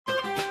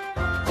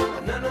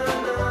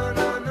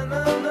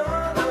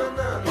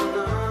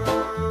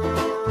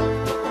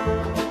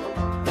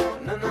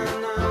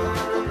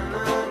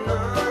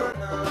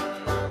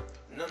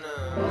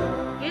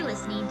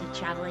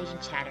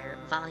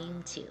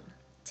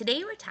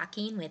Today we're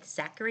talking with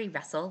Zachary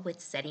Russell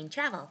with Setting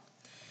Travel.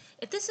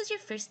 If this is your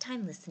first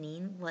time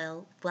listening,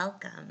 well,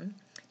 welcome.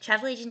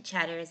 Travel Agent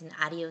Chatter is an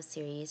audio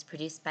series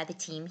produced by the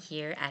team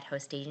here at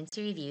Host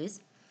Agency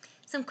Reviews.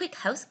 Some quick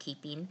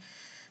housekeeping.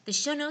 The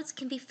show notes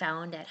can be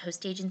found at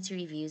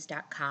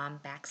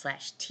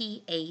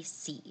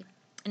hostagencyreviews.com/TAC.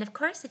 And of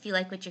course, if you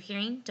like what you're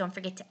hearing, don't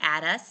forget to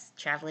add us,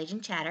 Travel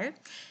Agent Chatter,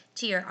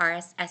 to your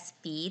RSS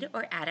feed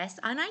or add us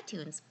on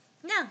iTunes.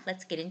 Now,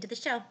 let's get into the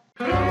show.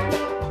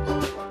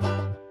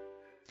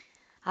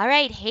 All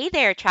right, hey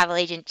there, Travel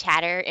Agent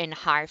Chatter and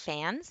HAR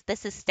fans.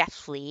 This is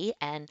Steph Lee,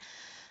 and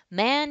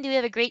man, do we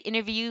have a great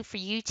interview for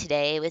you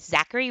today with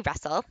Zachary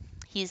Russell.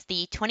 He's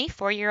the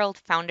 24-year-old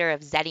founder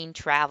of Zetting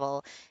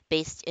Travel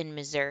based in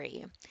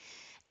Missouri.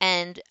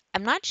 And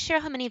I'm not sure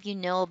how many of you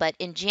know, but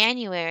in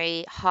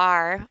January,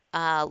 HAR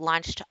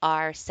launched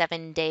our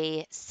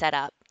 7-day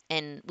setup,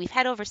 and we've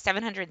had over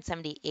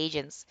 770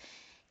 agents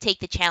take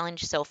the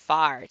challenge so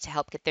far to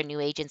help get their new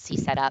agency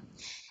set up.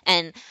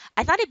 And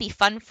I thought it'd be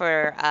fun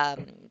for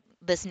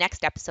this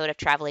next episode of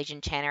Travel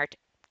Agent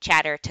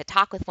Chatter to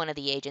talk with one of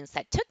the agents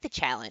that took the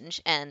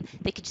challenge, and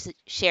they could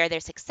share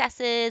their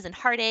successes and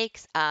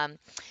heartaches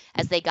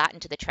as they got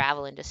into the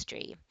travel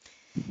industry.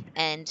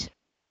 And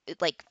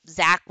like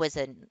Zach was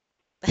an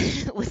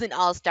was an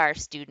all-star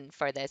student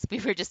for this.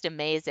 We were just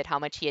amazed at how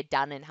much he had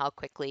done and how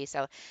quickly.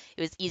 So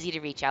it was easy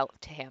to reach out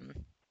to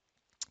him.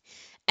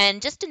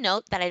 And just a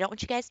note that I don't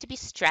want you guys to be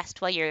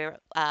stressed while you're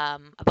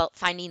about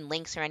finding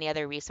links or any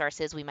other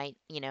resources we might,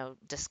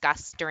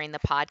 discuss during the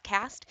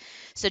podcast.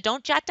 So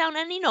don't jot down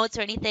any notes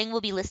or anything.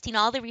 We'll be listing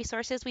all the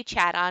resources we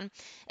chat on,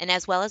 and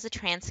as well as a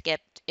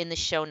transcript in the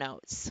show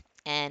notes.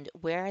 And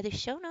where are the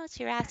show notes,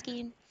 you're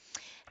asking?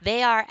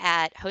 They are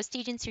at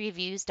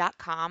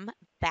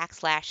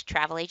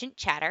hostagencyreviews.com/travel agent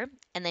chatter,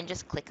 and then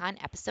just click on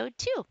episode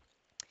 2.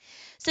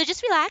 So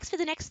just relax for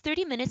the next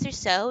 30 minutes or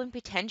so and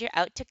pretend you're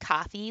out to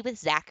coffee with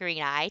Zachary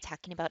and I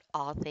talking about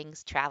all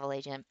things travel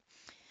agent.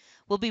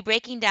 We'll be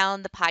breaking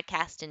down the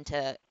podcast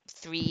into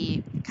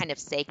 3 kind of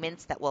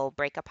segments that we'll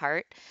break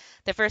apart.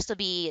 The first will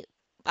be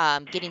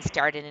getting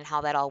started and how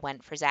that all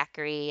went for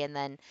Zachary, and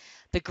then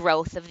the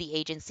growth of the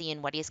agency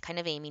and what he's kind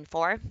of aiming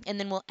for. And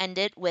then we'll end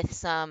it with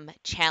some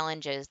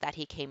challenges that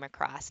he came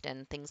across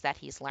and things that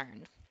he's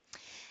learned.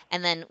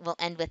 And then we'll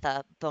end with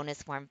a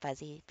bonus warm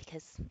fuzzy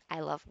because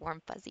I love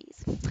warm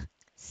fuzzies.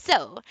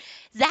 So,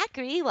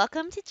 Zachary,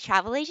 welcome to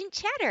Travel Agent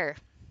Chatter.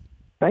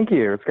 Thank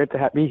you. It's great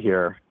to be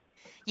here.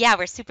 Yeah,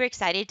 we're super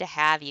excited to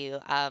have you.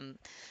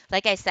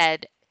 Like I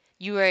said,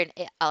 you were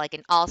like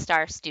an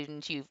all-star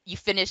student. You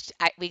finished.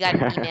 We got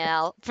an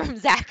email from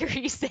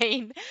Zachary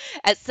saying,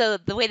 so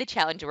the way the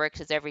challenge works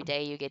is every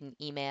day you get an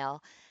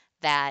email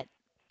that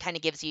kind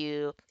of gives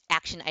you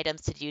action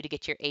items to do to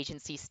get your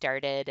agency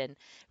started and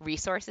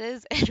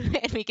resources.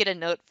 And we get a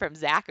note from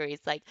Zachary.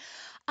 It's like,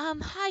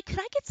 hi, could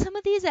I get some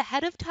of these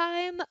ahead of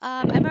time?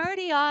 I'm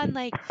already on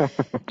like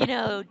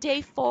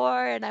day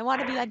 4 and I want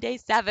to be on day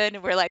 7.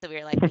 And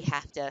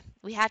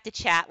we have to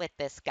chat with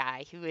this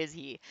guy. Who is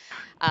he?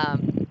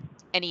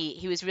 And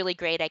he was really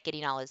great at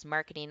getting all his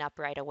marketing up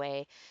right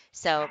away.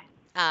 So,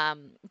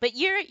 but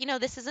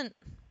this isn't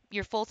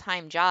your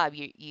full-time job.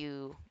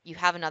 You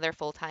have another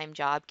full-time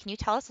job. Can you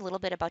tell us a little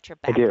bit about your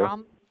I do.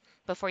 background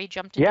before you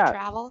jumped into Yeah,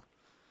 travel?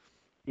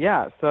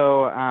 yeah.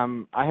 So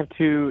I have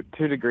two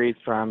degrees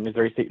from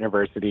Missouri State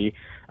University.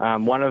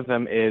 One of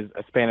them is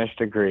a Spanish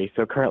degree.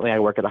 So currently I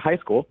work at a high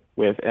school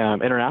with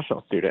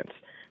international students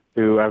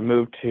who have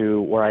moved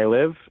to where I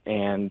live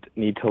and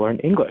need to learn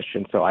English.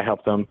 And so I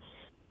help them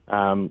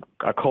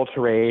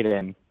acculturate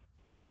and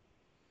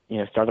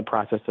start the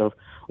process of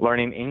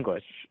learning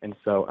English. And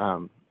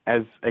so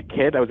as a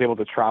kid, I was able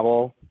to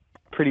travel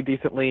pretty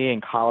decently.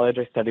 In college,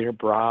 I studied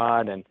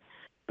abroad and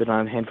been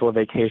on a handful of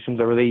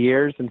vacations over the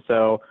years. And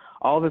so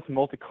all this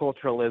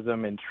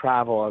multiculturalism and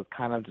travel has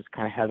kind of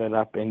headed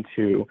up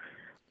into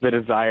the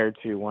desire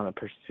to want to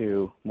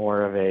pursue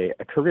more of a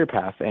career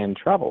path and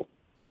travel.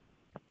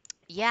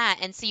 Yeah,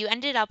 and so you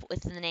ended up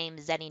with the name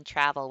Zetting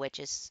Travel, which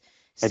is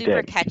I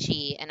super did.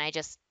 catchy, and I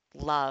just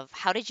love.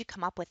 How did you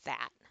come up with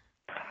that?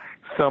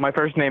 So my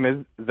first name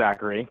is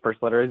Zachary.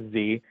 First letter is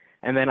Z.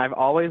 And then I've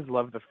always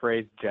loved the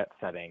phrase jet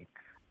setting.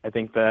 I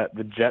think that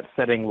the jet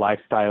setting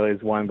lifestyle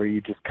is one where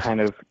you just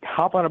kind of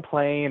hop on a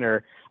plane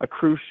or a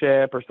cruise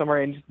ship or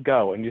somewhere and just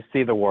go and just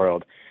see the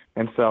world.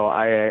 And so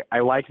I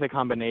like the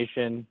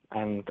combination,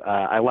 and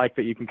I like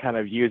that you can kind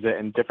of use it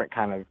in different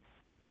kind of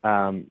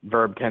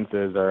verb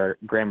tenses or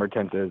grammar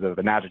tenses of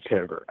an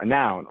adjective or a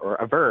noun or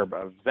a verb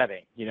of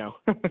setting.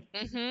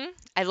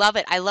 I love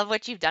it. I love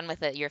what you've done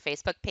with your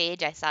Facebook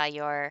page. I saw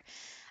your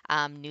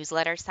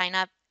newsletter sign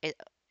up. hmm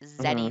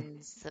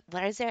Zettings.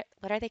 What is it?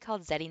 What are they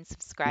called? Zetting the,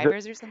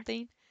 subscribers or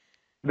something?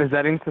 the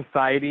Zetting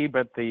Society,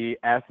 but the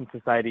S in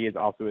society is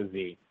also a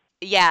Z.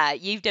 Yeah,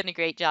 you've done a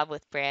great job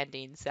with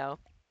branding. So,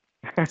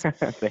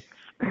 Thanks.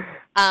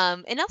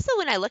 and also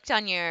when I looked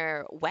on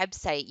your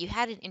website, you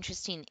had an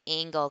interesting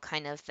angle,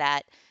 kind of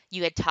that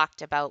you had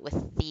talked about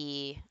with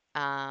the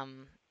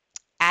um,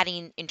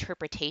 adding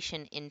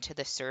interpretation into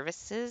the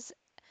services.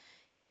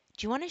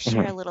 Do you want to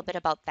share a Mhm. little bit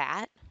about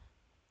that?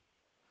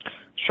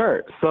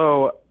 Sure.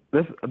 So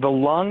the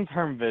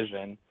long-term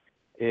vision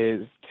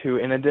is to,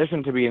 in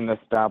addition to being an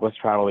established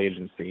travel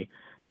agency,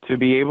 to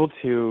be able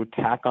to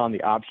tack on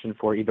the option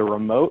for either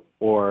remote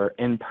or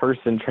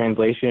in-person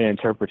translation and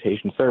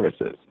interpretation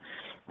services.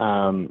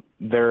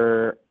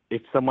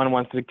 If someone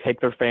wants to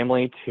take their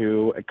family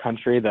to a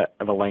country that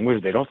of a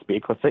language they don't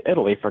speak, let's say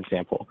Italy, for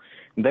example,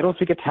 and they don't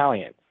speak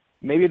Italian.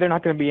 Maybe they're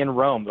not going to be in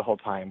Rome the whole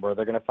time, where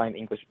they're going to find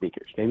English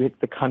speakers. Maybe it's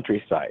the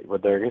countryside, where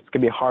it's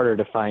going to be harder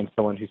to find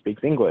someone who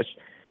speaks English.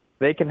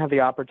 They can have the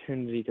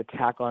opportunity to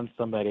tack on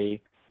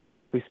somebody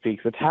who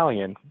speaks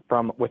Italian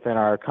from within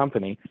our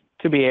company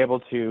to be able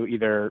to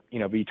either,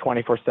 be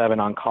 24/7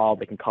 on call.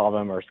 They can call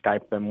them or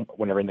Skype them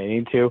whenever they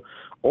need to,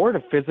 or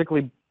to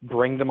physically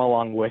bring them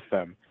along with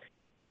them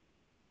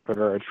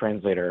for a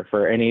translator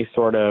for any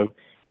sort of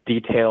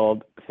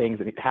detailed things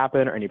that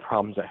happen or any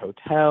problems at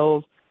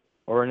hotels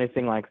or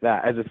anything like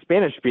that. As a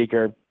Spanish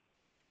speaker,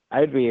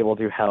 I'd be able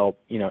to help,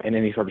 in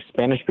any sort of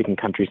Spanish-speaking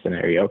country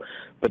scenario.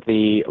 But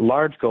the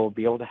large goal would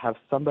be able to have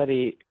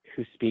somebody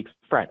who speaks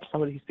French,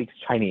 somebody who speaks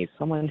Chinese,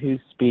 someone who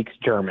speaks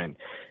German,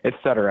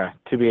 etc.,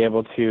 to be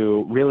able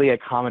to really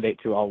accommodate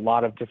to a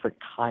lot of different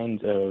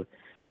kinds of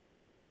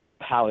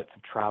palettes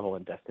of travel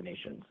and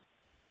destinations.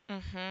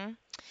 Mm-hmm.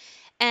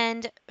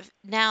 And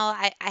now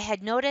I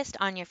had noticed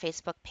on your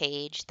Facebook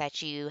page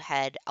that you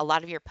had a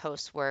lot of your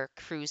posts were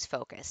cruise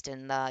focused,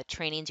 and the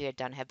trainings you had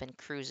done have been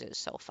cruises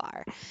so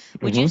far.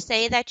 Would you Hmm.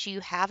 say that you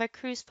have a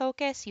cruise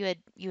focus? You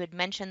had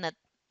mentioned that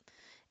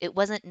it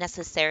wasn't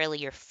necessarily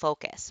your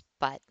focus,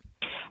 but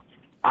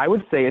I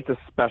would say it's a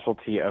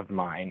specialty of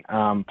mine,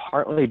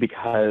 partly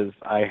because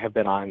I have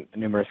been on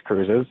numerous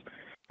cruises.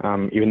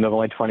 Even though I'm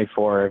only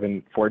 24, I've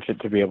been fortunate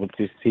to be able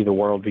to see the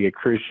world via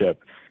cruise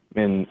ship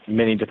in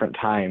many different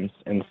times.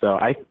 And so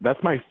that's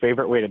my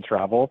favorite way to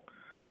travel,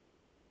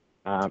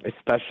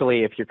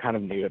 especially if you're kind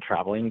of new to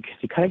traveling, because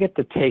you kind of get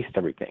to taste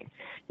everything.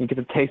 You get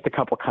to taste a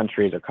couple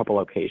countries or a couple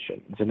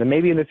locations. And then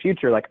maybe in the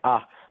future, like,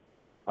 I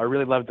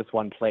really love this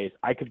one place.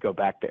 I could go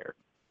back there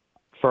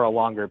for a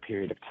longer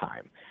period of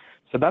time.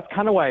 So that's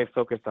kind of why I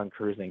focused on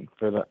cruising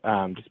for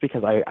just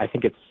because I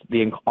think it's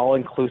the all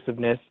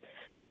inclusiveness,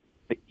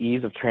 the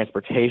ease of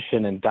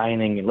transportation and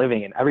dining and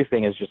living and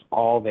everything is just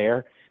all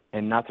there.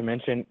 And not to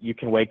mention, you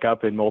can wake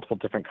up in multiple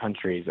different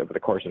countries over the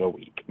course of a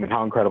week. I mean,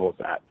 how incredible is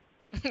that?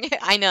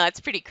 I know that's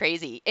pretty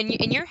crazy. And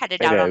you're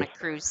headed It out on is. a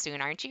cruise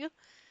soon, aren't you?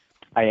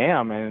 I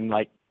am in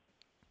like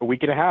a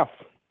week and a half.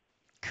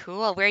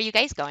 Cool. Where are you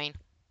guys going?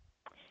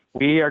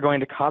 We are going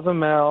to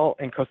Cozumel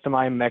and Costa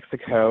Maya,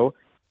 Mexico.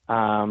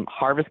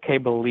 Harvest Caye,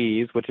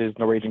 Belize, which is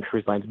Norwegian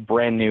Cruise Line's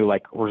brand new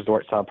like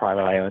resort style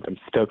private island. I'm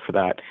stoked for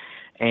that.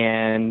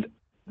 And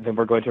then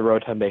we're going to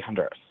Roatan Bay,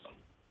 Honduras.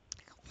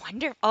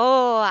 Wonder.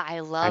 Oh, I I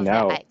love that.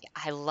 know.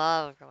 I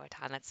love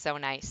Roatan. That's so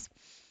nice.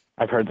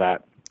 I've heard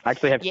that. I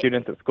actually have Yeah,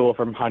 students at school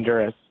from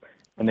Honduras,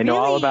 and they know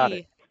all about it.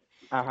 really?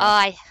 Uh Oh, huh.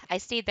 I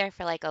stayed there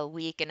for like a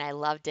week and I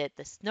loved it.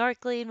 The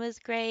snorkeling was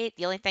great.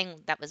 The only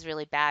thing that was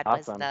really bad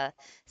was Awesome. the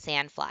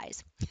sand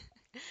flies.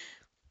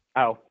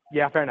 Oh,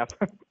 yeah, fair enough.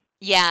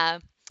 Yeah.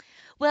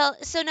 Well,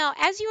 so now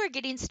as you were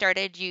getting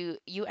started, you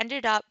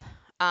ended up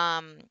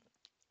um,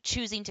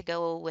 choosing to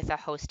go with a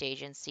host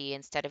agency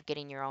instead of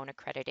getting your own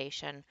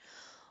accreditation.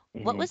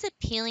 What Hmm. was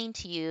appealing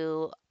to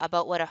you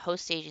about what a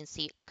host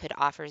agency could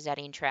offer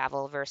Zetting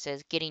Travel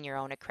versus getting your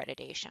own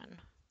accreditation?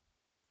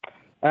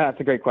 That's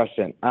a great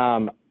question.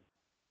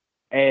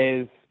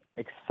 As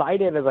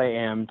excited as I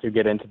am to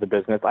get into the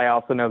business, I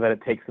also know that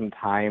it takes some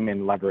time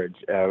and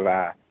leverage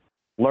of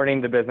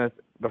learning the business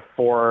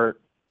before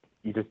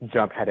you just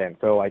jump head in.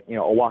 So like,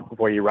 a walk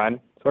before you run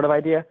sort of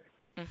idea.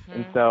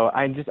 And Mm-hmm. so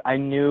I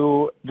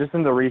knew just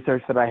in the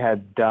research that I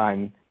had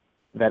done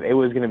that it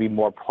was going to be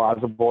more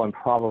plausible and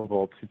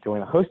probable to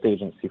join a host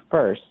agency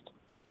first.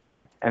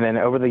 And then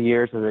over the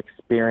years as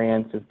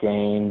experience is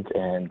gained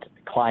and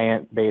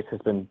client base has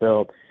been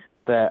built,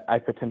 that I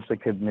potentially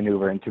could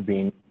maneuver into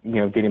being,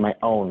 getting my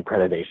own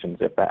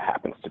accreditations if that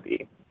happens to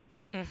be.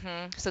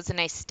 Mm-hmm. So it's a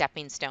nice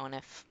stepping stone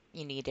if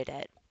you needed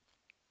it.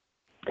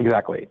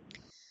 Exactly.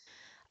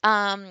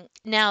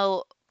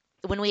 Now,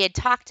 when we had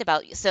talked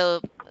about, so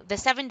the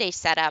 7 day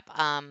setup,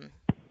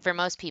 for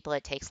most people,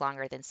 it takes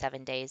longer than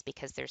 7 days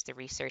because there's the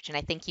research. And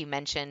I think you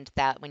mentioned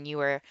that when you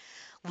were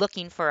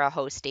looking for a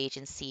host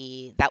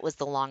agency, that was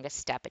the longest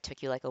step. It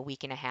took you like a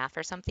week and a half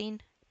or something.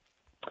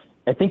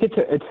 I think it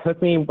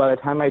took me by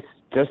the time I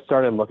just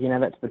started looking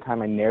at it to the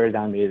time I narrowed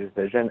down the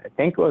decision. I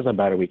think it was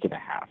about a week and a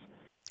half,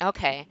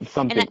 Okay.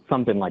 And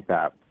something like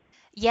that.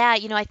 yeah,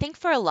 I think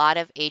for a lot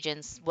of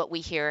agents, what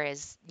we hear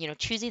is,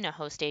 choosing a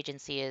host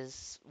agency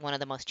is one of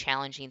the most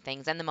challenging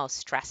things and the most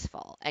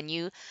stressful. And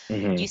you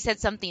Hmm. said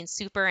something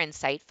super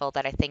insightful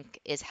that I think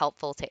is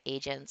helpful to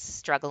agents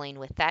struggling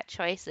with that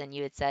choice. And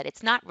you had said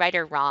it's not right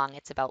or wrong,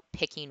 it's about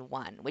picking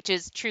one, which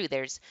is true.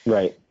 There's,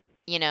 Right.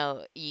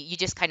 you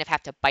just kind of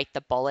have to bite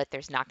the bullet.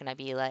 There's not going to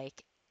be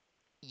like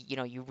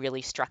you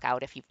really struck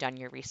out if you've done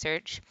your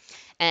research.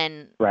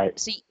 And Right.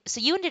 so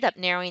you ended up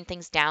narrowing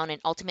things down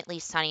and ultimately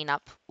signing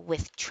up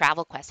with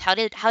Travel Quest. How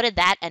did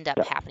that end up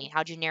Yeah. happening?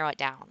 How'd you narrow it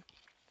down?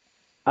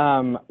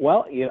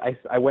 Well,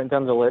 I went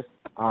down the list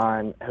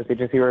on host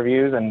agency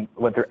reviews and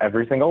went through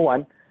every single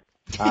one.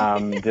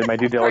 Did my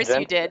due Of course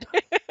you diligence, did.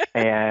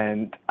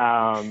 and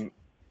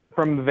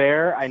from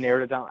there I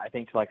narrowed it down, I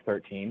think, to like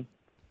 13.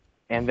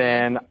 And Hmm.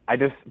 then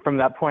from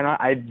that point on,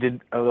 I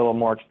did a little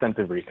more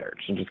extensive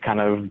research and just kind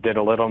of did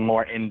a little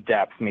more in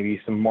depth,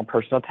 maybe some more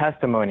personal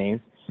testimonies,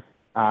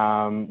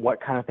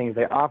 what kind of things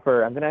they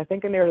offer. And then I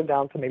think I narrowed it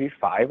down to maybe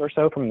 5 or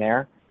so from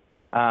there.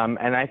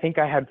 And I think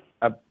I had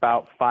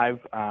about 5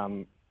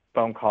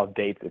 phone call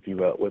dates, if you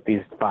will, with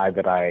these 5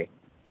 that I,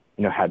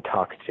 had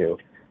talked to.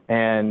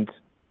 And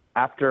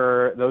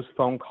after those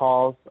phone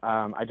calls,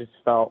 I just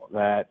felt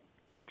that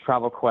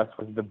Travel Quest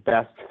was the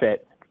best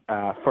fit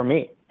for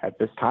me at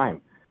this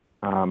time.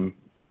 Um,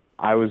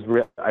 I was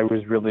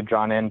really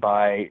drawn in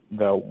by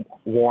the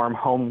warm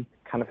home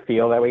kind of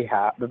feel that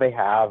they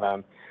have.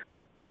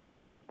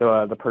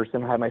 The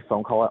person who had my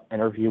phone call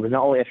interview was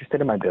not only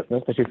interested in my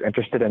business, but she was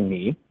interested in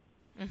me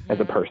as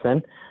a Hmm.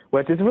 person,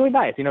 which is really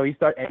nice. You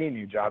start any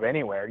new job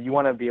anywhere, you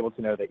want to be able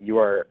to know that you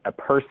are a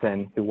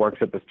person who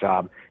works at this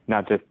job,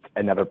 not just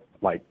another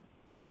like.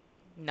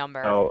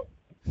 Number. So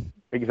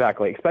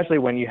exactly, especially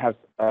when you have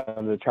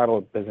the travel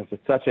business is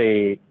such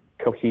a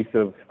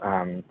cohesive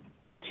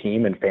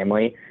team and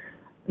family.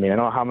 I mean, I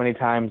don't know how many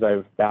times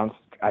I've bounced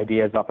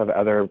ideas off of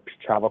other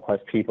Travel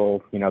Quest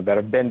people, that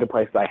have been to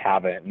places I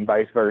haven't, and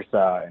vice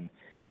versa. And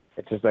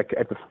it's just like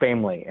it's a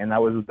family, and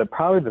that was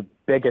probably the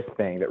biggest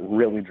thing that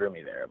really drew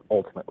me there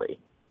ultimately.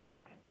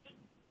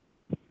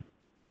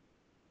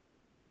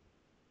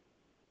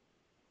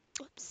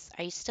 Oops,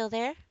 are you still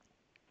there?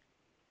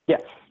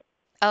 Yes.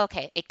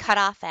 Okay, it cut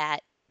off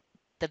at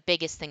the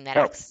biggest thing that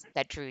Oh.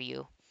 that drew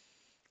you.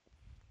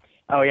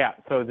 Oh yeah.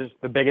 So just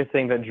the biggest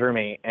thing that drew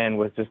me and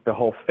was just the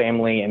whole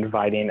family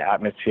inviting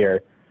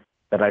atmosphere,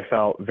 that I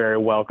felt very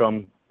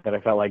welcome, that I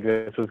felt like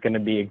this was going to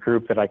be a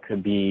group that I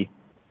could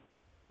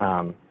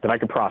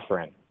prosper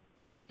in.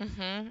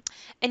 Hmm.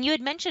 And you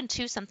had mentioned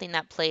too something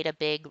that played a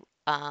big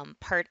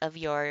part of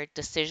your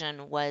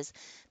decision was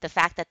the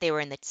fact that they were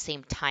in the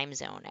same time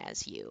zone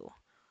as you.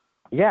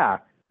 Yeah.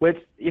 Which,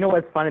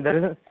 what's funny, that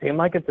doesn't seem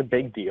like it's a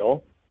big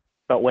deal,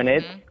 but when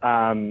it's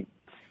Hmm.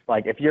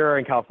 like if you're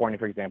in California,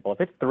 for example,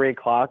 if it's 3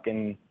 o'clock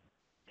in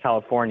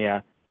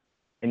California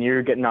and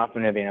you're getting off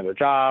into another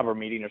job or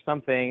meeting or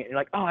something, and you're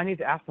like, oh, I need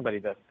to ask somebody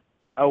this.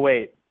 Oh,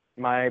 wait,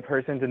 my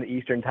person's in the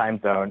Eastern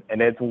time zone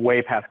and it's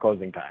way past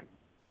closing time.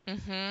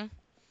 Hmm.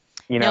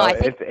 You No, know,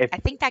 it's I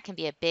think that can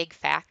be a big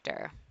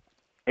factor.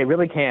 It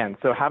really can.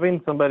 So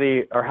having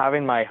somebody or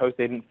having my host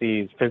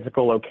agency's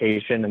physical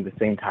location in the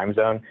same time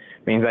zone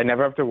means I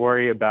never have to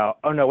worry about,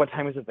 oh no, what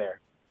time is it there?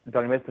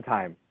 Don't miss the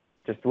time.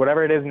 Just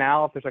whatever it is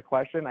now, if there's a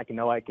question, I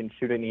can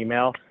shoot an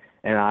email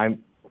and I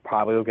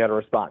probably will get a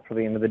response for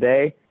the end of the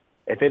day.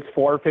 If it's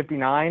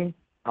 4:59,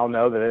 I'll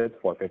know that it's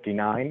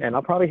 4:59 and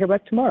I'll probably hear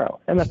back tomorrow,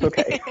 and that's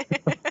okay.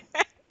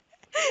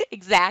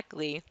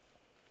 Exactly.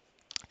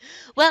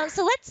 Well,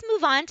 so let's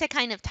move on to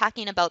kind of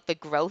talking about the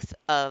growth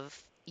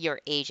of your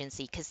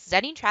agency because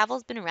Zetting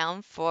Travel's been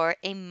around for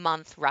a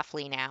month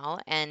roughly now.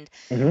 And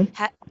Hmm.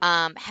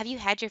 have you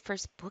had your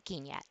first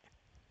booking yet?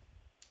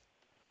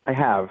 I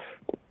have.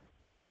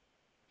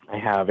 I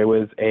have. It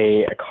was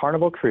a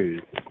Carnival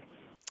cruise.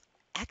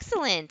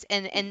 Excellent.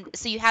 And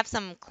so you have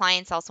some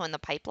clients also in the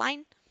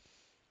pipeline?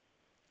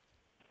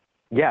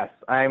 Yes,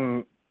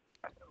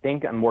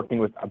 think I'm working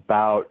with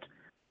about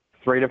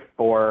 3 to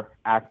 4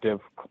 active,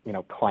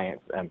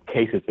 clients and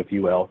cases, if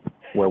you will,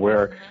 where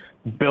we're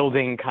Hmm.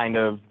 building kind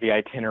of the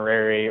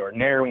itinerary or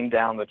narrowing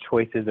down the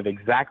choices of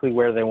exactly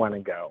where they want to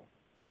go.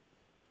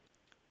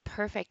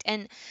 Perfect.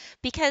 And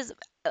because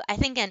I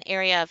think an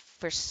area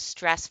for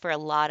stress for a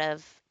lot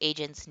of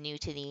agents new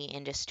to the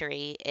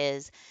industry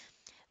is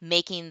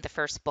making the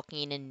first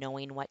booking and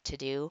knowing what to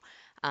do,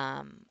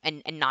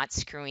 and not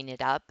screwing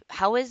it up.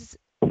 How is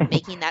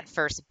making that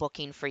first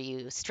booking for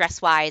you,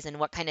 stress wise, and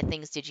what kind of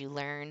things did you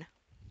learn?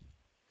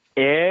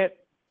 It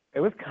it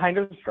was kind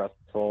of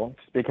stressful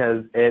just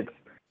because it's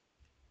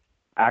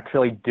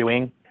actually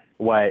doing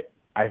what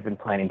I've been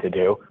planning to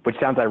do, which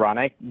sounds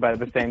ironic, but at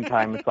the same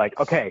time, it's like,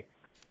 okay,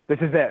 this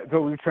is it. It's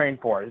what we've trained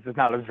for. This is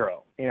not a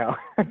drill.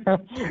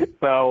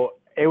 So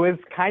it was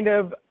kind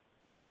of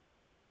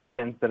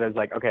instead of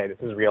like, okay, this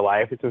is real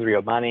life, this is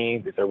real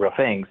money, these are real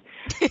things.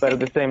 But at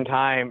the same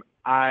time,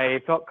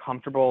 I felt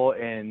comfortable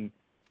in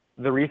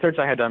the research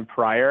I had done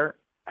prior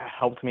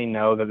helped me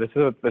know that this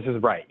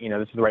is right.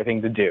 This is the right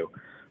thing to do.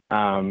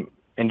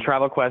 And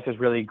Travel Quest is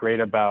really great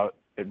about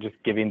just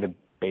giving the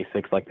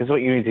basics, like this is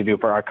what you need to do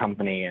for our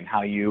company and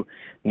how you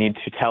need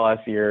to tell us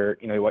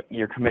what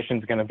your commission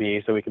is going to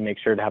be, so we can make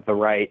sure to have the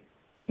right,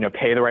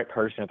 pay the right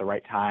person at the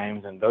right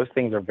times, and those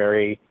things are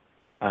very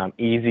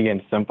easy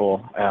and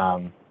simple.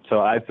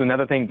 So it's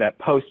another thing that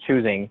post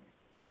choosing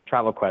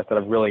Travel Quest that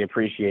I've really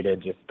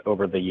appreciated just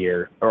over the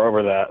year or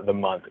over the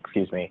month,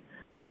 excuse me.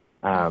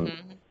 Um,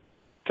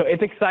 Hmm. So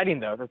it's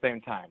exciting though at the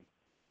same time.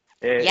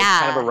 It's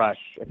kind of a Yeah. rush,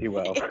 if you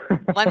will.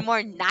 One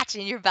more notch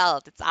in your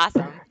belt. It's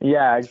awesome.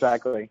 Yeah,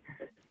 exactly.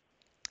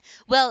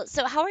 Well,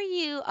 so how are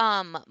you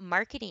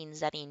marketing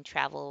Zetting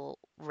Travel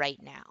right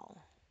now?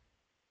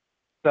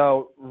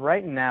 So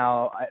right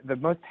now, the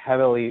most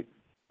heavily,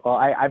 well,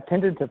 I've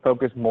tended to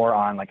focus more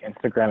on like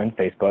Instagram and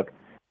Facebook.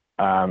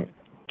 Um,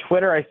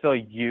 Twitter I still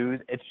use.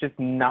 It's just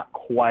not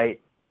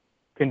quite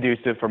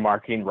conducive for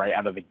marketing right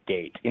out of the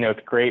gate. It's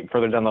great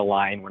further down the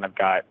line when I've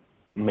got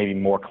maybe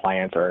more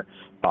clients or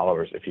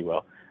followers, if you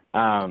will.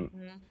 Um,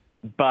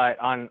 Mhm. but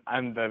on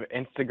the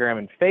Instagram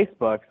and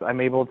Facebook, I'm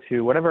able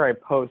to whatever I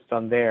post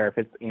on there. If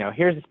it's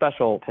here's a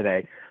special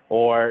today,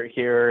 or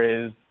here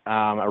is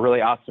a really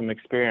awesome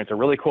experience, a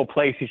really cool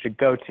place you should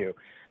go to.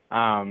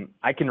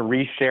 I can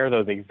reshare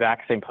those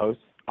exact same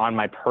posts on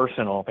my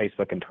personal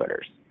Facebook and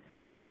Twitters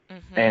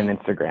and Mhm.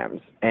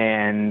 Instagrams.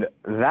 And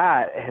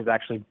that has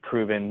actually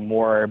proven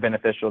more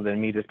beneficial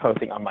than me just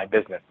posting on my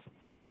business.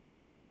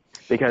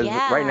 Because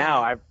right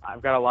now Yeah.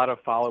 I've got a lot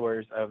of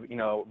followers of,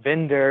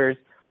 vendors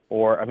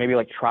or maybe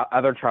like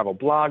other travel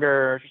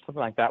bloggers or something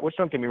like that, which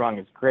don't get me wrong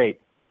is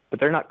great, but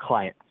they're not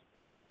clients.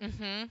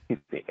 Mhm. You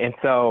see. And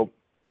so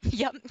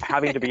Yep.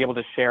 having to be able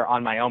to share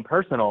on my own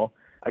personal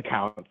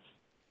accounts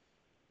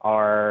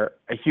are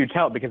a huge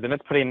help because then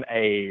it's putting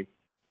a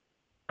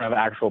of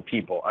actual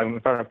people, in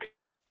front of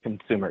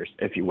consumers,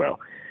 if you will.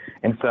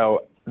 And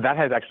so that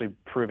has actually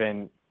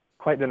proven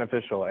quite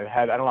beneficial. I've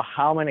had I don't know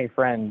how many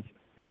friends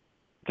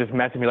just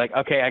message me like,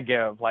 okay, I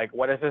give. Like,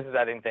 what is this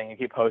Zetting thing you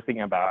keep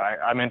posting about?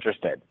 I'm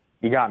interested.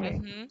 You got me.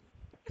 Mhm.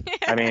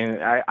 I mean,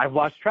 I've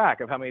lost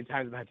track of how many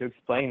times I've had to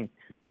explain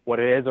what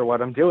it is or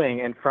what I'm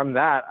doing. And from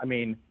that, I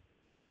mean,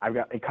 I've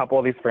got a couple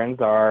of these friends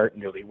are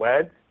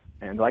newlyweds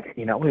and like,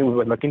 we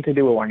were looking to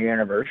do a 1 year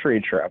anniversary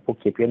trip. We'll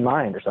keep you in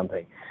mind or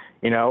something.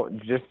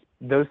 Just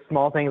those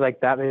small things like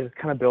that, they just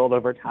kind of build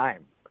over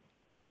time.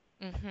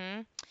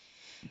 Mhm.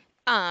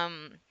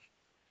 Um,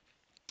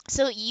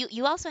 so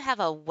you also have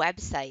a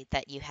website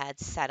that you had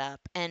set up,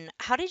 and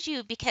how did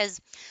you,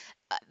 because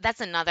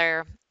that's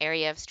another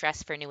area of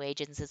stress for new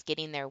agents is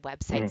getting their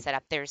website Mm-hmm. set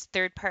up. There's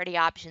third-party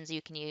options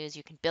you can use.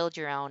 You can build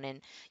your own, and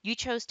you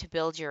chose to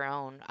build your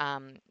own.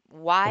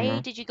 Why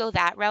Mm-hmm. did you go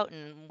that route,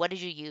 and what did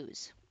you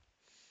use?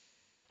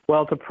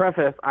 Well, to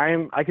preface,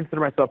 I consider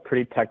myself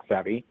pretty tech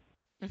savvy.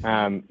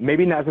 Mhm.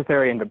 Maybe not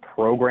necessarily in the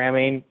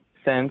programming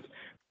sense,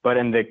 but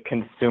in the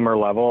consumer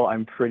level,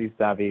 I'm pretty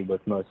savvy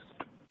with most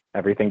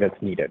everything that's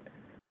needed,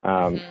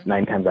 Mhm.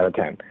 9 times out of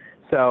 10.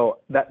 So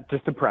that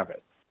just to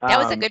preface. That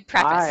was a good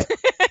preface.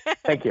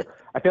 Thank you.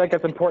 I feel like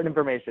that's important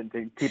information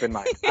to keep in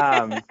mind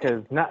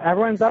because not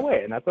everyone's that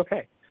way, and that's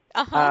okay.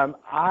 Uh-huh. So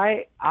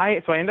I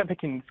ended up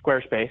picking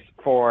Squarespace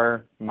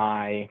for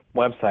my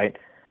website.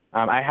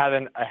 I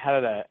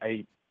had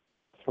a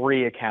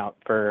free account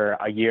for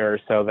a year or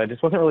so that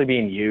just wasn't really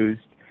being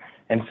used.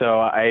 And so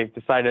I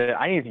decided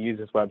I need to use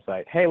this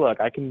website. Hey, look,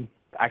 I can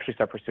actually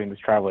start pursuing this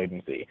travel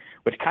agency,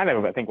 which kind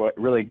of, I think, what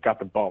really got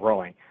the ball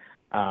rolling.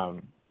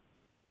 Um,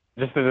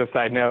 just as a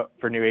side note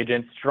for new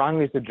agents,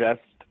 strongly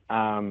suggest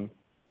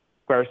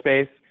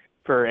Squarespace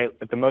for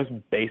the most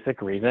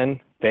basic reason.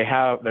 They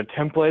have the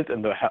templates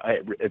and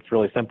it's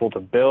really simple to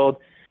build,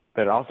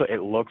 but also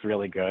it looks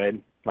really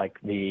good. Like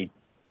the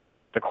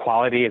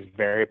quality is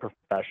very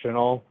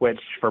professional, which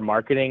for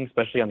marketing,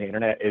 especially on the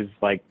internet, is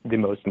like the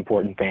most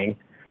important thing.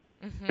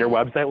 Your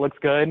Mhm. website looks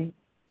good,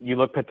 you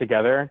look put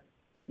together,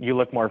 you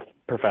look more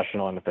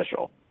professional and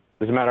official.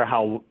 Doesn't matter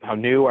how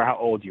new or how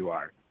old you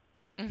are.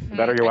 The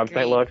better Mhm. your website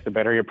Agreed. looks, the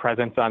better your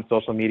presence on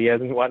social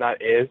medias and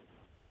whatnot is,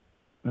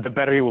 the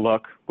better you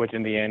look, which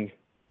in the end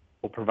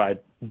will provide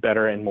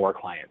better and more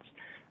clients.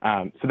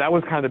 So that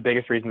was kind of the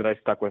biggest reason that I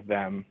stuck with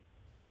them.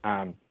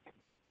 Um,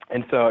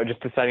 and so just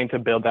deciding to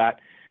build that,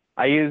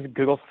 I use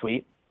Google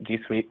Suite, G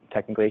Suite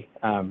technically,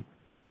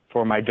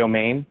 for my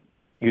domain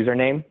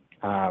username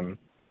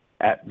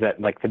at that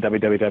like the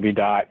www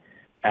dot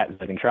at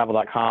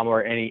zettingtravel.com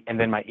or any, and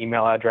then my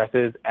email address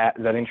is at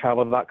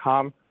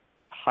zettingtravel.com.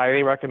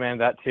 Highly recommend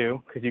that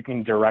too because you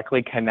can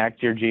directly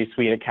connect your G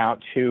Suite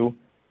account to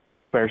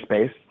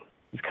Squarespace.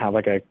 It's kind of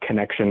like a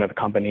connection of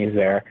companies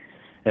there.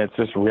 And it's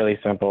just really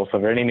simple. So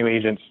for any new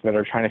agents that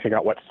are trying to figure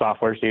out what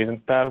software to use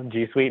and stuff,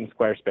 G Suite and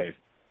Squarespace.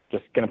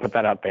 Just gonna put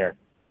that out there.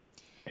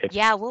 It's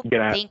Yeah, we'll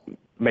gonna thank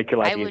make your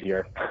life I would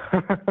easier.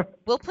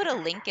 we'll put a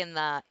link in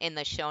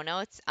the show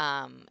notes.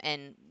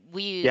 And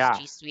we use Yeah.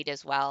 G Suite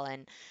as well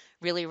and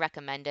really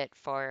recommend it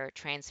for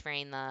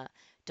transferring the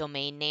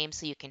domain name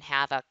so you can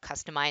have a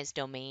customized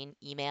domain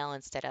email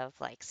instead of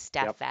like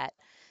Yep.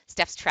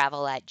 Steph's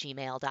Travel at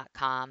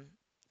gmail.com.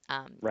 You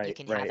Right.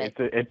 can have Right.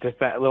 it It's just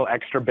that little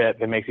extra bit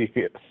that makes you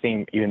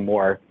seem even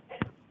more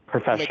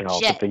professional,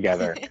 put legit.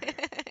 together.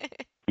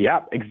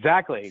 Yep.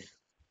 Exactly.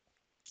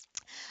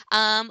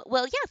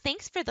 Well, yeah,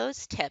 thanks for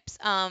those tips.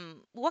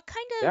 What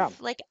kind Yeah.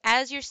 of like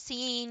as you're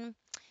seeing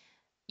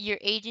your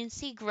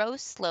agency grow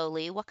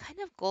slowly, what kind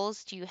of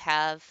goals do you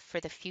have for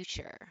the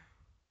future?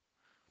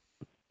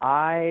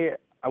 I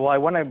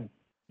want to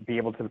be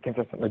able to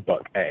consistently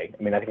book. I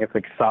mean, I think it's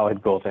like a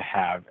solid goal to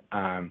have.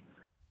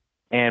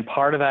 And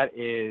part of that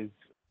is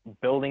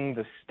building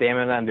the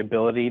stamina and the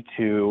ability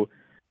to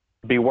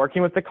be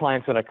working with the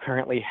clients that I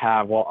currently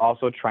have while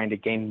also trying to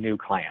gain new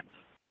clients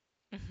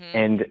Mm-hmm.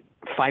 and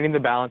finding the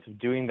balance of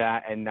doing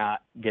that and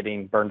not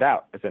getting burned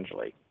out,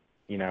 essentially.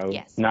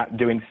 Yes. Not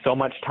doing so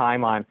much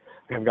time on,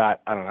 I've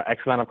got, I don't know,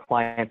 X amount of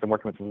clients I'm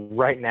working with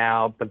right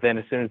now, but then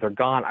as soon as they're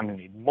gone, I'm going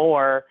to need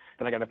more.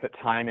 Then I got to put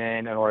time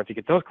in order to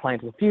get those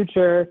clients in the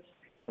future.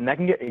 And that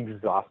can get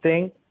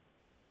exhausting.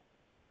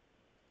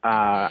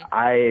 Mm-hmm.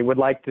 I would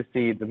like to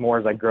see the more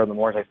as I grow, the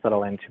more as I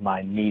settle into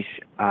my niche,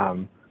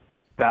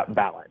 that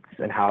balance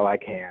and how I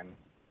can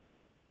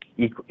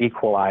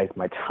equalize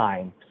my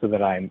time so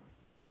that I'm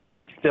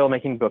still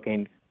making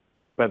bookings,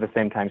 but at the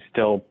same time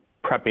still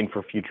prepping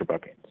for future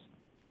bookings.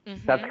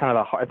 That's Mm-hmm. kind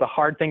of it's a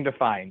hard thing to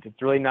find.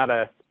 It's really not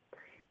a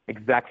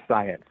exact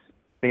science.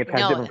 I think it's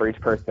kind of No, different for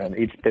each person,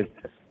 each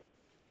business.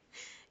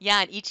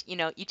 yeah, and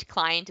each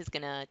client is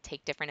gonna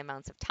take different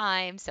amounts of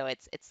time, so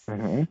it's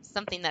Hmm.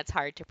 something that's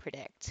hard to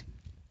predict.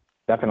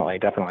 Definitely,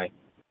 definitely.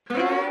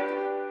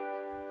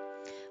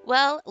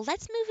 Well,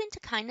 let's move into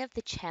kind of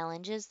the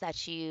challenges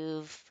that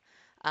you've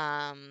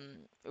um,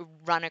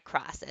 run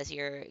across as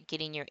you're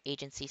getting your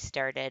agency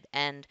started.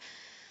 And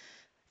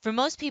for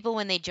most people,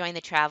 when they join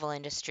the travel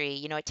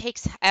industry,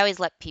 I always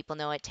let people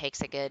know it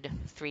takes a good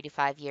 3 to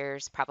 5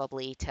 years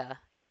probably to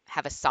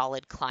have a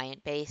solid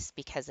client base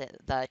because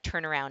the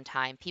turnaround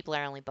time, people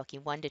are only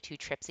booking 1 to 2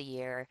 trips a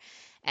year.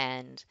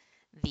 And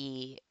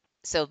the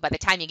so by the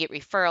time you get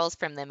referrals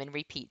from them and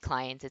repeat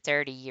clients, it's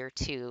already year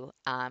two.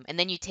 And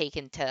then you take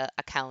into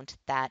account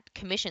that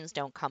commissions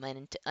don't come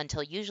in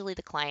until usually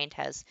the client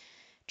has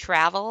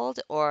traveled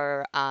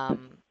or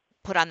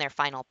put on their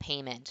final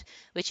payment,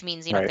 which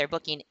means, if Right. they're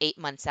booking 8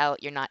 months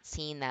out, you're not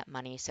seeing that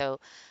money. So,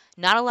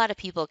 not a lot of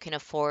people can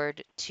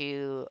afford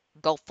to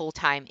go full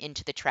time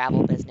into the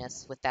travel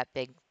business with that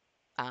big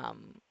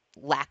um,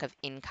 lack of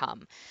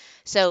income.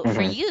 So,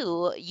 for Hmm.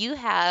 you, you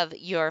have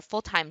your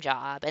full time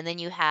job and then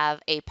you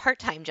have a part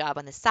time job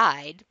on the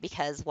side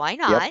because why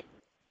Yep. not?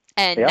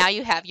 And now Yep.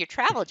 you have your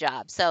travel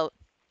job. So,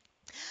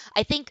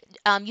 I think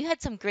you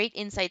had some great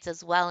insights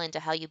as well into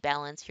how you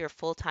balance your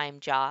full-time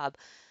job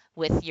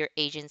with your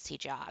agency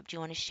job. Do you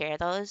want to share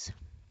those?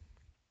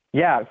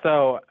 Yeah.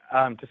 So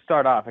to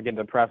start off, again,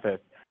 to preface,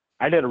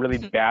 I did a really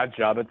bad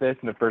job at this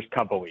in the first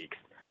couple weeks,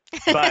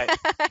 but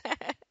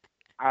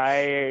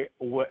I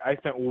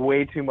spent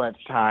way too much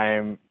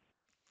time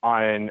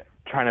on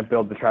trying to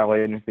build the travel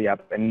agency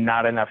up and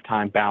not enough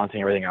time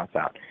balancing everything else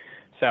out.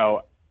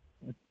 So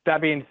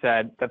that being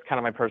said, that's kind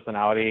of my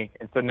personality.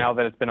 And so now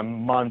that it's been a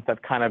month,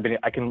 I've kind of been,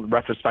 I can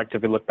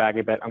retrospectively look back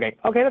a bit.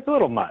 Okay, that's a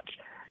little much.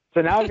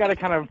 So now I've got to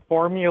kind of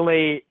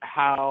formulate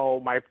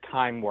how my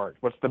time works.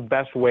 What's the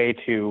best way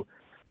to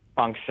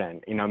function?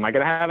 Am I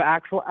going to have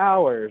actual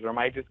hours or am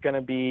I just going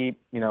to be,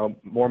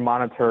 more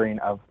monitoring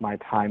of my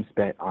time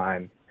spent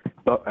on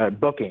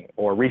booking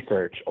or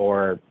research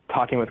or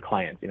talking with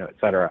clients, et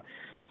cetera.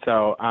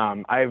 So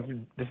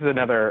this is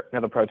another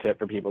pro tip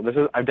for people.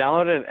 I've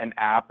downloaded an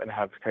app and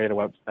have created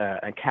an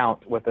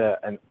account with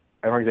an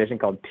organization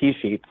called T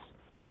Sheets,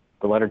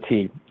 the letter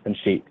T and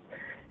Sheets,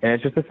 and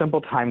it's just a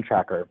simple time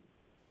tracker.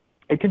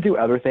 It can do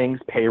other things,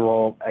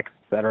 payroll, et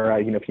cetera.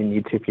 If you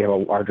need to, if you have a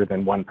larger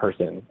than one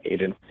person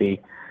agency,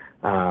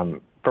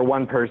 for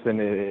one person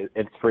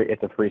it's free.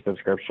 It's a free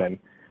subscription.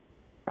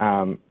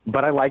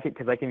 But I like it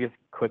because I can just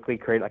quickly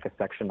create like a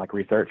section like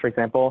research, for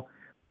example,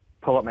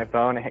 pull up my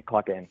phone and hit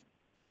clock in.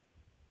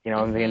 And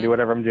I can do Mm-hmm.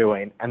 whatever I'm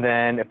doing. And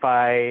then if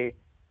I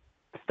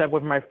step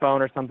with my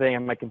phone or something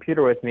and my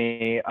computer with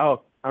me,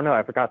 oh no,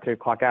 I forgot to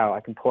clock out. I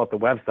can pull up the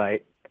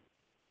website.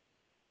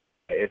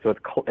 It's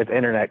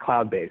internet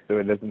cloud based, so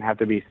it doesn't have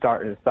to be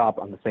start and stop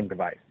on the same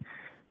device,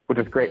 which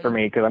is great for Mm-hmm.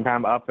 me because I'm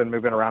kind of up and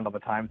moving around all the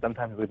time.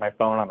 Sometimes I leave my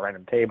phone on a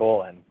random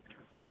table and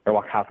I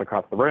walk half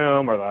across the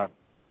room or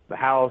the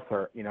house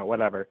or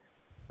whatever.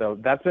 So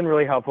that's been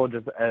really helpful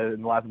just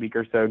in the last week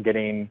or so,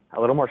 getting a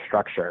little more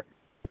structure.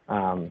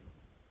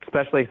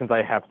 Especially since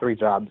I have 3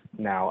 jobs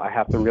now, I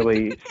have to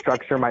really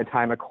structure my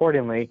time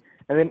accordingly,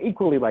 and then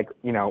equally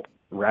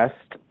rest.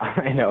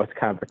 I know it's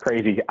kind of a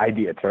crazy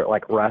idea to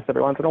rest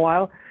every once in a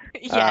while.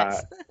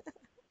 Uh, Yes.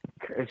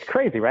 it's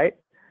crazy, right?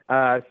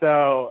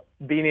 So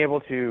being able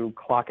to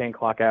clock in,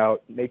 clock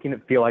out, making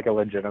it feel like a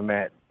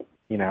legitimate,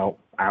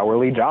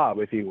 hourly job,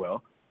 if you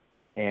will,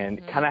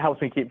 and Mm-hmm. kind of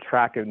helps me keep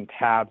track and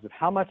tabs of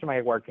how much am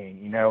I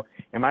working.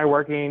 Am I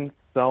working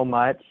so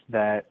much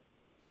that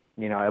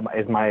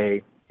is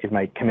my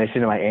commission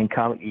and my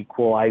income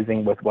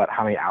equalizing with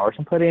how many hours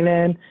I'm putting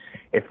in?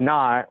 If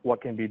not,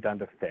 what can be done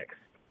to fix?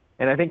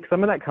 And I think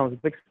some of that comes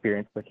with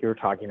experience, like you were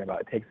talking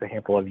about. It takes a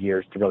handful of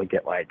years to really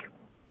get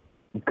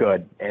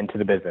good into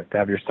the business, to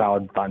have your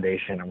solid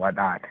foundation and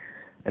whatnot.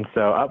 And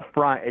so up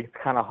front, it's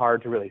kind of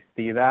hard to really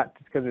see that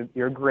just because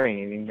you're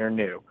green and you're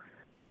new.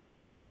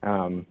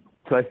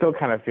 So I still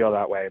kind of feel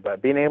that way,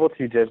 but being able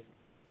to just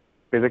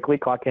physically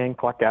clock in,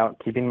 clock out,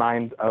 keeping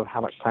mind of how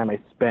much time I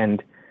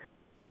spend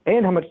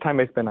and how much time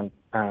I spend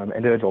on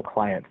individual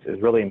clients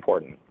is really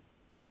important.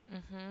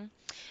 Mm-hmm.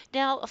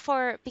 Now,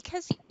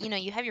 because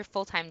you have your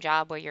full-time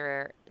job where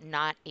you're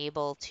not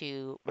able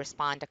to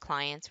respond to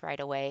clients right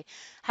away,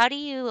 how do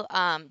you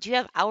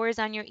have hours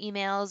on your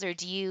emails, or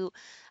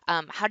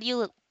how do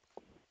you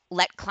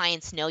let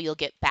clients know you'll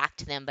get back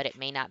to them, but it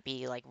may not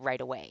be like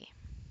right away?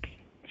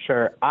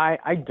 Sure.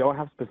 I don't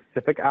have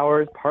specific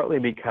hours, partly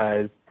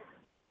because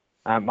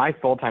my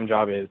full-time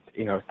job is,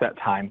 set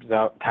time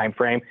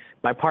frame.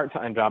 My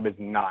part-time job is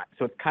not.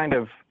 So it's kind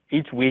of,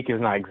 each week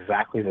is not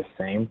exactly the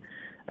same.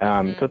 So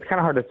Mm-hmm. it's kind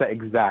of hard to set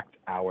exact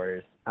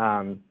hours.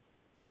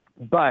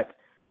 But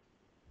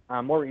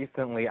more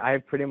recently,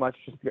 I've pretty much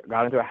just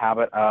got into a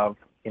habit of,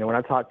 when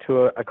I talk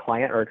to a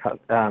client or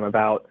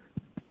about,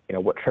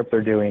 what trip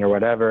they're doing or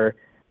whatever,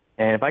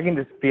 and if I can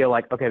just feel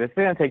like, okay, this is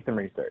going to take some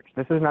research.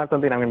 This is not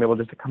something I'm going to be able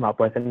just to come up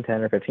with in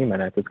 10 or 15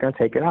 minutes. It's going to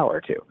take an hour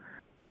or two.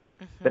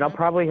 Then I'll Mm-hmm.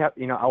 probably have,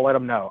 I'll let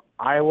them know.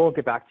 I will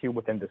get back to you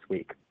within this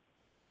week.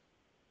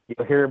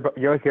 You'll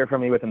hear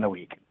from me within the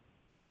week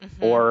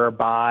Mm-hmm. or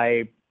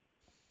by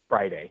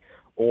Friday,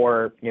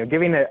 or,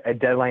 giving a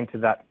deadline to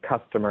that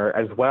customer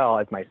as well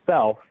as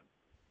myself.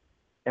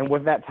 And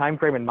with that time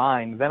frame in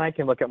mind, then I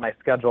can look at my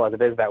schedule as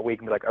it is that week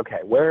and be like, okay,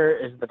 where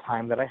is the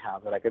time that I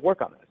have that I could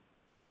work on this?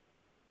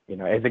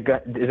 Is it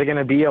going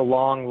to be a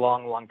long,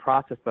 long, long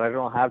process that I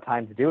don't have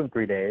time to do in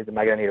 3 days? Am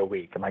I going to need a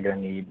week? Am I going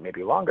to need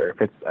maybe longer?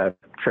 If it's a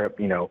trip,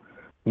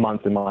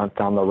 months and months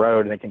down the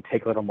road, and it can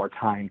take a little more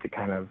time to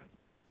kind of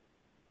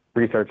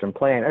research and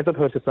plan, as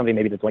opposed to something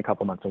maybe that's only a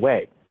couple months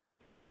away,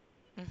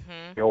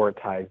 Mm-hmm.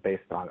 prioritize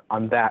based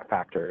on that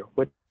factor,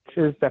 which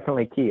is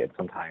definitely key at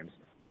sometimes.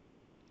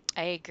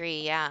 I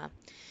agree, yeah.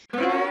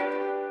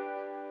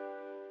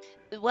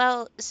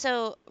 Well,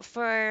 so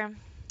for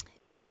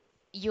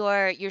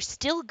you're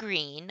still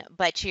green,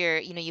 but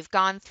you've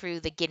gone through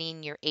the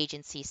getting your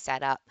agency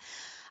set up.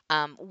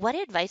 What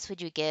advice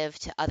would you give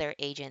to other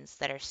agents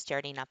that are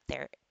starting up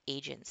their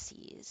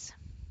agencies?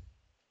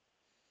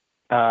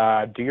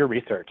 Do your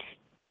research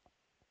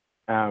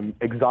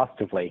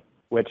exhaustively,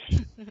 which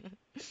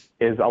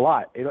is a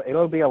lot.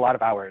 It'll be a lot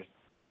of hours.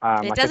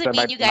 It Like I doesn't said,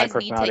 mean you my guys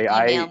need to personality,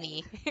 email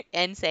me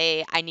and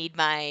say I need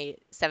my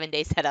 7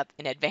 day setup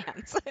in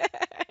advance.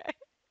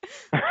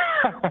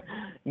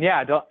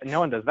 yeah, no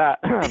one does that.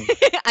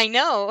 I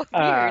know, uh,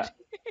 weird.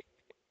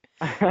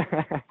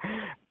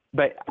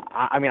 but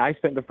I mean, I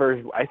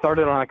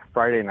started on like a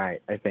Friday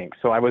night, I think.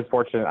 So I was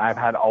fortunate. I've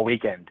had all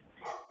weekend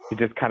to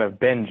just kind of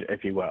binge,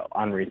 if you will,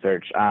 on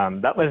research.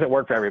 That doesn't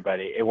work for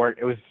everybody. It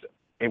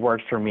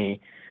works for me.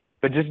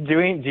 But just do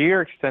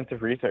your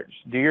extensive research,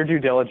 do your due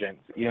diligence.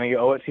 You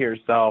owe it to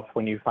yourself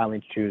when you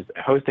finally choose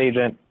a host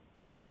agent,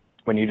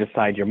 when you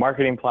decide your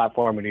marketing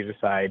platform, when you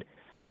decide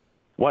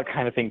what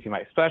kind of things you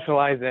might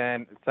specialize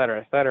in, et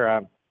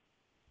cetera,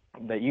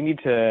 that you need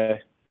to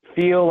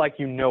feel like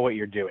you know what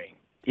you're doing.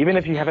 Even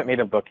if you Hmm. haven't made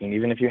a booking,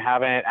 even if you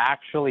haven't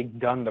actually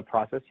done the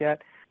process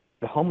yet,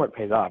 the homework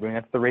pays off. I mean,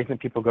 that's the reason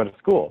people go to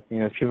school.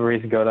 People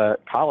reason go to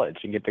college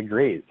and get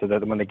degrees so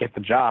that when they get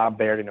the job,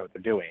 they already know what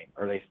they're doing,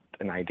 or at least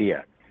an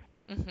idea.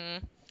 Hmm.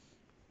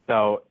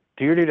 So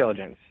do your due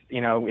diligence.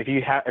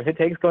 If it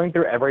takes going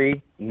through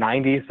every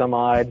 90 some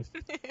odd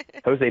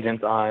host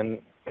agents on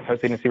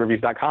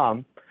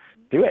hostagencyreviews.com,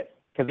 do it.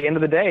 Because at the end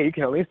of the day, you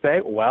can at least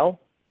say, well,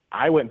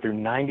 I went through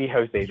 90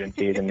 host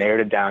agencies and narrowed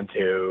it down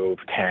to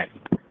 10,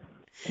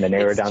 and then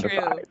narrowed it It's down to true.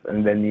 5,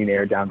 and then you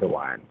narrow it down to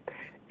 1.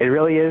 It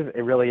really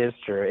is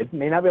true. It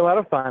may not be a lot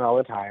of fun all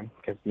the time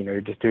because,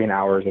 you're just doing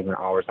hours and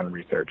hours on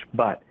research.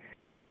 But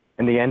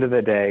in the end of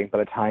the day, by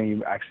the time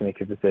you actually make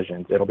your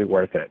decisions, it'll be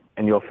worth it.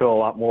 And you'll feel a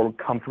lot more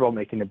comfortable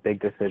making a big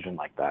decision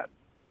like that.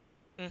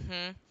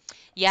 Hmm.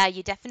 Yeah,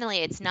 you definitely,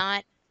 it's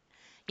not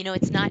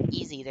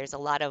easy. There's a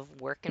lot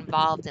of work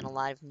involved and a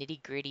lot of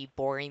nitty-gritty,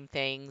 boring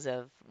things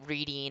of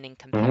reading and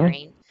Mm-hmm.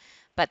 comparing.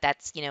 But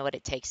that's what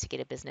it takes to get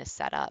a business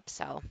set up.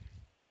 So,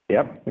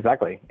 Yep,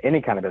 exactly.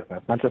 Any kind of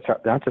business, not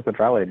just a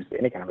travel agency,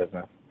 any kind of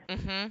business.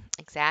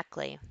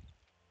 exactly.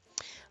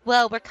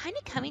 Well, we're kind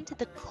of coming to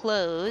the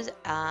close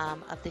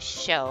of the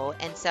show.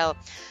 And so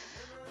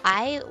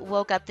I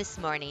woke up this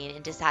morning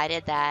and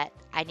decided that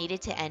I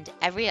needed to end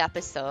every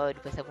episode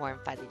with a warm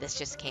fuzzy. This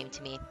just came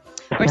to me.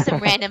 Or some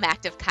random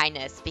act of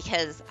kindness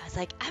because I was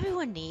like,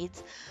 everyone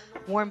needs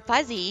warm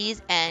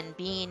fuzzies, and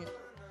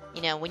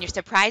when you're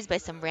surprised by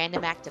some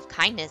random act of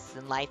kindness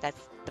in life,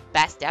 that's the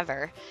best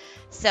ever.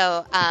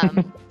 So,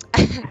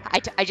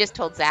 I just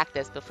told Zach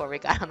this before we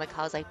got on the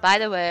call. I was like, by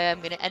the way, I'm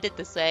going to end it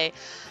this way.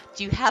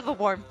 Do you have a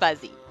warm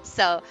fuzzy?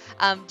 So,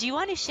 do you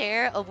want to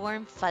share a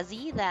warm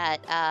fuzzy that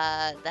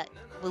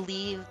will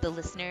leave the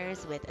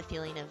listeners with a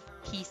feeling of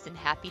peace and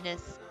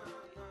happiness?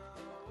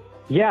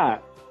 Yeah.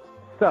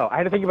 So I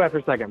had to think about it for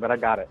a second, but I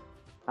got it.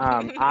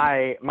 I'm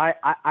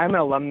an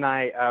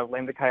alumni of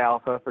Lambda Chi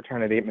Alpha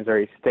fraternity at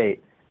Missouri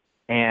State,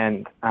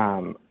 and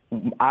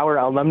our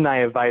alumni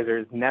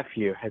advisor's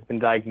nephew has been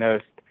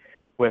diagnosed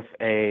with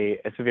a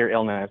severe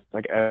illness,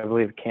 like I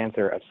believe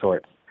cancer of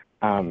sorts.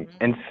 Hmm.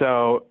 And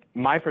so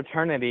my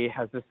fraternity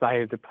has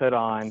decided to put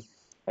on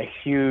a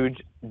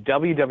huge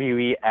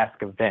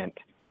WWE-esque event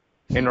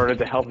in order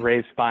to help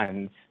raise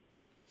funds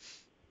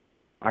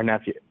our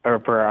nephew, or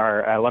for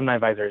our alumni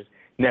advisor's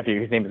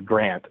nephew. His name is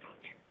Grant.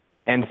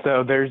 And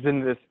so there's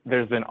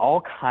been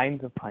all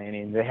kinds of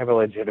planning. They have a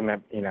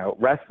legitimate,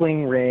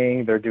 wrestling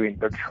ring. They're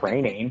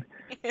training.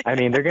 I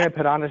mean, they're going to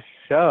put on a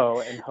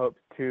show in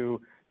hopes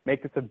to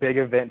make this a big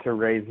event to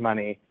raise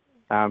money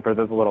for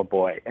this little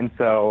boy. And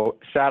so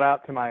shout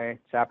out to my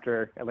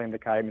chapter at Lambda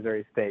Chi,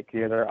 Missouri State.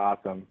 You guys are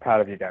awesome. Proud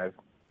of you guys.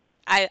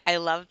 I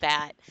love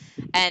that.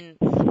 And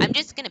I'm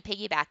just going to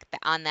piggyback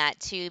on that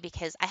too,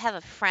 because I have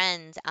a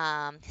friend,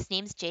 his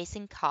name's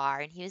Jason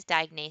Carr, and he was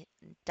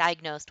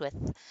diagnosed with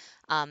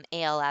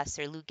ALS,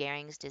 or Lou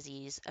Gehrig's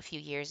disease, a few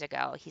years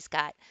ago. He's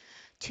got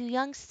two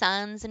young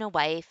sons and a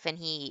wife, and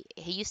he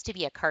used to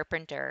be a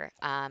carpenter,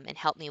 and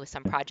helped me with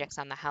some projects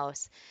on the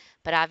house.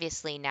 But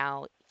obviously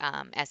now,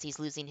 as he's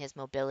losing his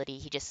mobility,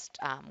 he just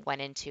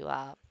went into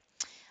a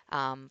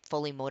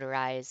fully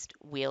motorized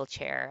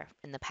wheelchair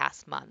in the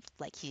past month.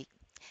 Like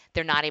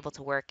they're not able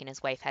to work, and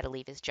his wife had to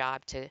leave his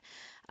job to,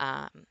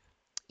 um,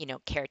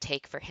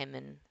 caretake for him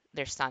and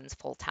their sons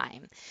full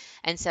time.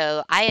 And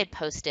so I had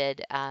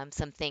posted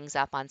some things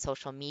up on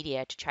social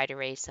media to try to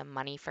raise some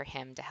money for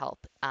him to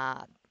help.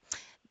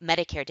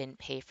 Medicare didn't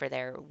pay for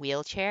their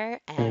wheelchair,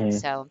 and Mm-hmm.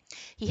 so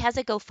he has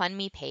a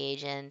GoFundMe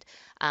page, and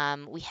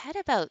we had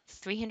about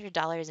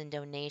 $300 in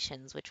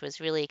donations, which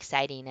was really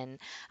exciting. And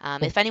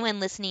if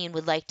anyone listening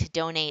would like to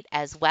donate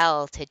as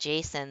well to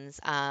Jason's,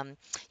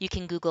 you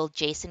can Google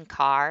Jason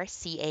Carr,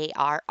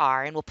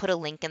 Carr, and we'll put a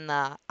link in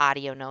the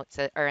audio notes,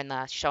 or in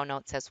the show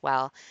notes as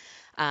well,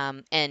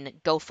 and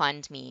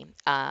GoFundMe.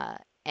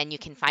 And you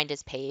can find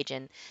his page,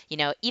 and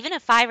even a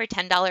 $5 or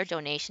 $10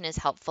 donation is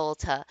helpful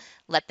to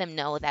let them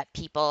know that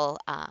people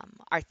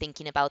are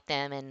thinking about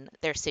them and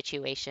their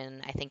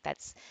situation. I think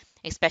that's,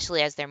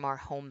 especially as they're more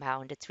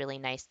homebound, it's really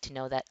nice to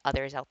know that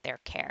others out there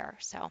care.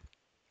 So,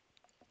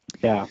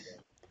 Yeah.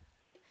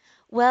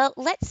 well,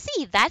 let's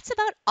see. That's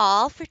about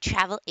all for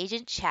Travel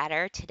Agent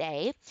Chatter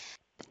today.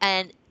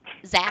 And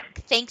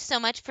Zach, thanks so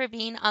much for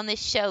being on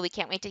this show. We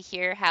can't wait to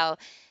hear how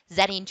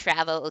Zetting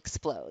Travel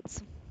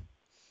explodes.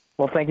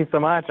 Well, thank you so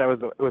much. It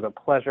was a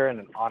pleasure and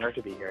an honor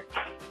to be here.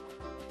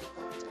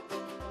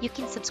 You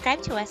can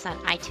subscribe to us on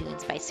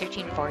iTunes by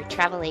searching for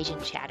Travel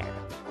Agent Chatter.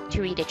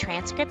 To read a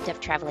transcript of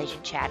Travel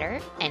Agent Chatter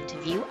and to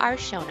view our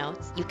show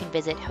notes, you can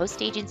visit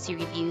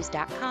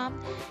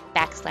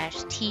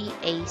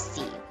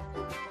hostagencyreviews.com/TAC.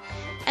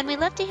 And we'd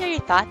love to hear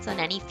your thoughts on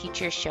any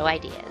future show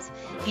ideas.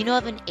 If you know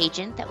of an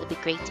agent that would be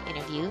great to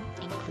interview,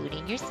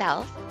 including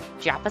yourself,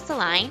 drop us a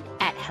line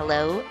at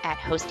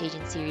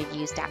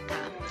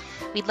hello@hostagencyreviews.com.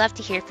 We'd love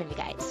to hear from you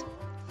guys.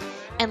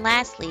 And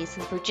lastly,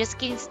 since we're just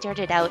getting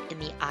started out in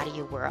the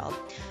audio world,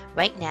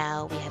 right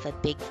now we have a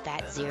big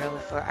fat 0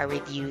 for our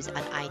reviews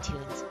on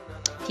iTunes.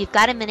 If you've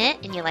got a minute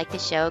and you like the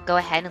show, go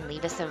ahead and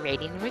leave us a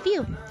rating and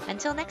review.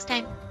 Until next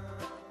time.